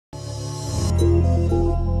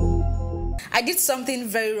I did something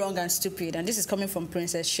very wrong and stupid, and this is coming from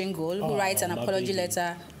Princess Shyngle, who writes an apology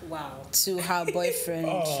letter to her boyfriend.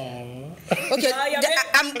 Okay,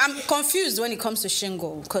 I'm confused when it comes to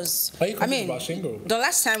Shyngle, because I mean, about Shyngle? The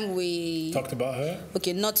last time we talked about her,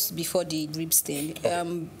 okay, not before the ribs thing,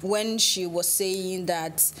 when she was saying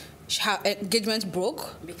that her engagement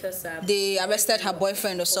broke because they arrested her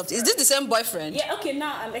boyfriend or something. Is this the same boyfriend? Yeah. Okay.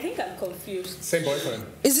 Now I think I'm confused. Same boyfriend.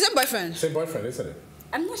 Is the same boyfriend? Same boyfriend, isn't it?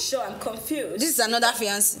 I'm not sure. I'm confused. This is another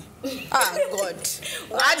fiance. Ah, God.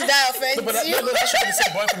 How did I offend you? But that should be the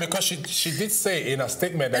same boyfriend, because she did say in her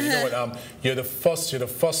statement that, you know what, you're the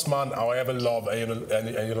first man I'll ever love, and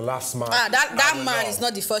you're the last man. Ah, that man is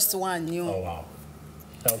not the first one. You. Oh, wow.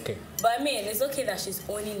 Okay. But I mean, it's okay that she's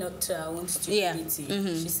owning up to her own stupidity. Yeah.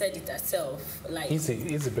 She said it herself. Like,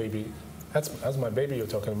 easy, baby. That's my baby you're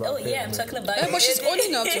talking about. Oh yeah, I'm talking about. Yeah, but she's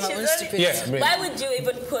owning up to her own stupidity. Yeah, I mean, why would you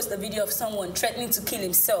even post a video of someone threatening to kill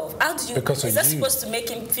himself? How do you? Because is that supposed to make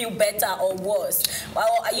him feel better or worse? Or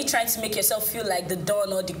are you trying to make yourself feel like the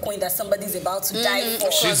dawn or the queen that somebody's about to die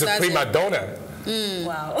for? She's a prima donna.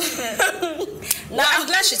 Wow. Now I'm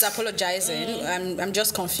glad she's apologizing. I'm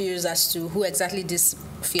just confused as to who exactly this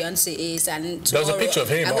fiance is, and there was a picture of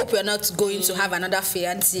him. I hope we're not going to have another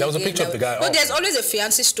fiance. There was a picture of the guy. No, there's always a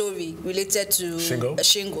fiance story related to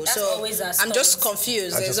Shyngle. So I'm just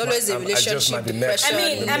confused. There's always a relationship depression. I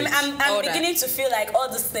mean, I'm beginning to feel like all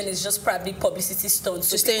this thing is just probably publicity stunts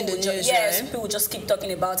to stay in the news. Yes, people just keep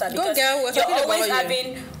talking about her because you're always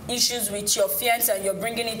having issues with your fiance and you're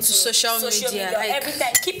bringing it to social media. Every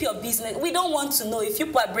time, keep your business. We don't want to know if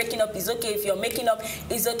people are breaking up. It's okay. If you're making up,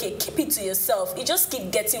 it's okay. Keep it to yourself. It just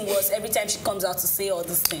keeps getting worse every time she comes out to say all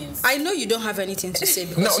these things. I know you don't have anything to say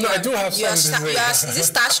because no, I do have something to say. Is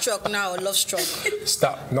it starstruck now or love struck?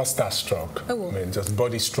 Not starstruck. Oh. I mean, just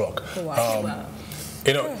body struck. Oh, wow.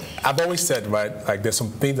 You know, I've always said, right, like there's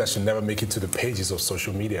some things that should never make it to the pages of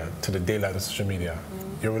social media, to the daylight of social media.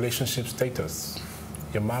 Your relationship status,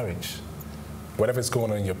 your marriage, whatever's going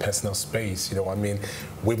on in your personal space, you know what I mean?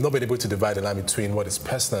 We've not been able to divide the line between what is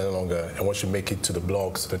personal no longer and what should make it to the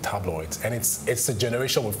blogs, to the tabloids. And it's a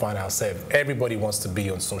generation we find ourselves. Everybody wants to be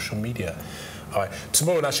on social media. All right.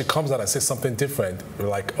 Tomorrow now she comes out and says something different. You're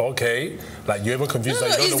like, okay, like you're even confused. No,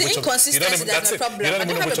 you don't know which of that's the problem. You don't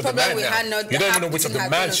even know which of the man now. You don't even know which of the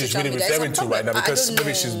man she's really referring to right now, because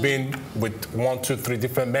maybe she's been with 1, 2, 3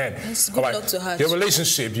 different men. All right. Your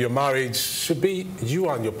relationship, your marriage should be you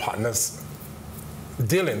and your partners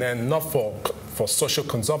dealing, and not for social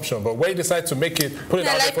consumption. But when you decide to make it, put it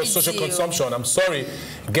out there for social consumption, I'm sorry,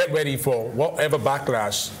 get ready for whatever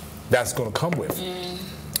backlash that's going to come with.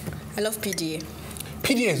 I love PDA.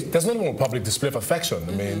 PDA, there's nothing wrong with public display of affection.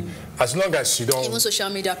 I mean, as long as you don't... Even social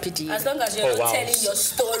media PDA. As long as you're not telling your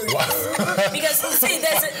story. Because, see,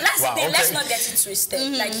 let's not get it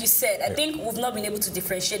twisted. Like you said, I think we've not been able to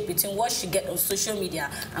differentiate between what should get on social media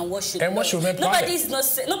and what should not.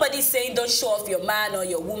 Nobody's saying don't show off your man or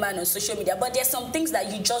your woman on social media, but there's some things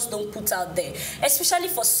that you just don't put out there. Especially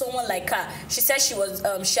for someone like her. She said she was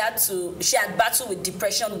she had battled with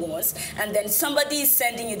depression once, and then somebody is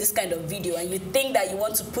sending you this kind of video and you think that you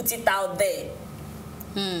want to put it out there.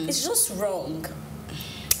 It's just wrong.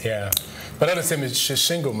 Yeah. But at the same time, she's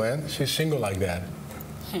Shyngle, man. She's Shyngle like that.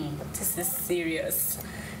 This is serious.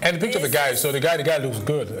 And the picture of the guy, so the guy looks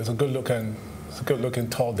good. It's a good looking,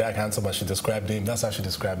 tall, dark, handsome, as she described him. That's how she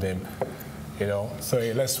described him. You know? So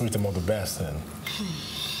yeah, let's wish them all the best then.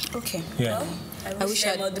 Okay. Yeah. Well, I wish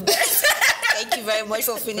them all the best. Thank you very much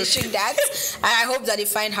for finishing that. And I hope that they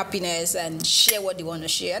find happiness and share what they want to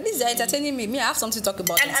share. At least they're entertaining me. I have something to talk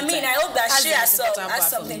about. And I mean, I hope that she herself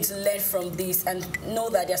has something to learn from this and know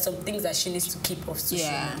that there are some things that she needs to keep off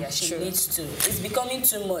social media. She needs to. It's becoming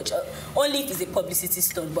too much. Only if it's a publicity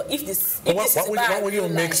stunt. But if this, why would you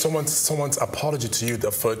make someone's apology to you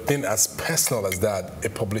for a thing as personal as that a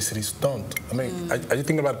publicity stunt? I mean, are you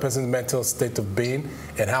thinking about the person's mental state of being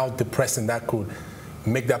and how depressing that could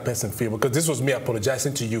make that person feel? Because this was me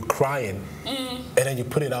apologizing to you, crying, and then you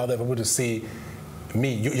put it out there for people to see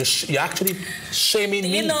me. You're actually shaming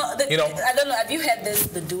me. You know, I don't know. Have you heard this?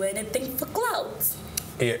 The do anything for clout.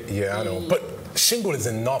 Yeah, I know. But Shyngle is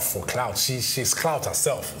enough for clout. She's clout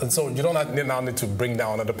herself, and so you don't now need to bring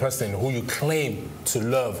down another person who you claim to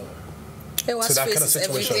love to that kind of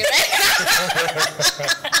situation. Really?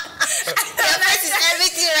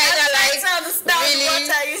 What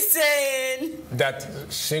are you saying? That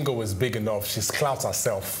Shyngle was big enough. She's clout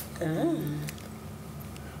herself.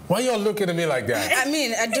 Why y'all looking at me like that? I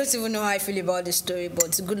mean, I don't even know how I feel about this story,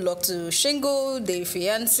 but good luck to Shyngle, the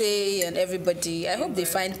fiance, and everybody. I hope they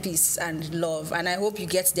find peace and love, and I hope you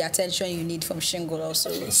get the attention you need from Shyngle also.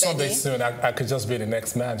 Someday soon, I could just be the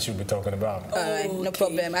next man she'll be talking about. All right, no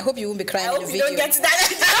problem. I hope you won't be crying in the video. I hope you don't get to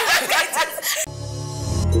that.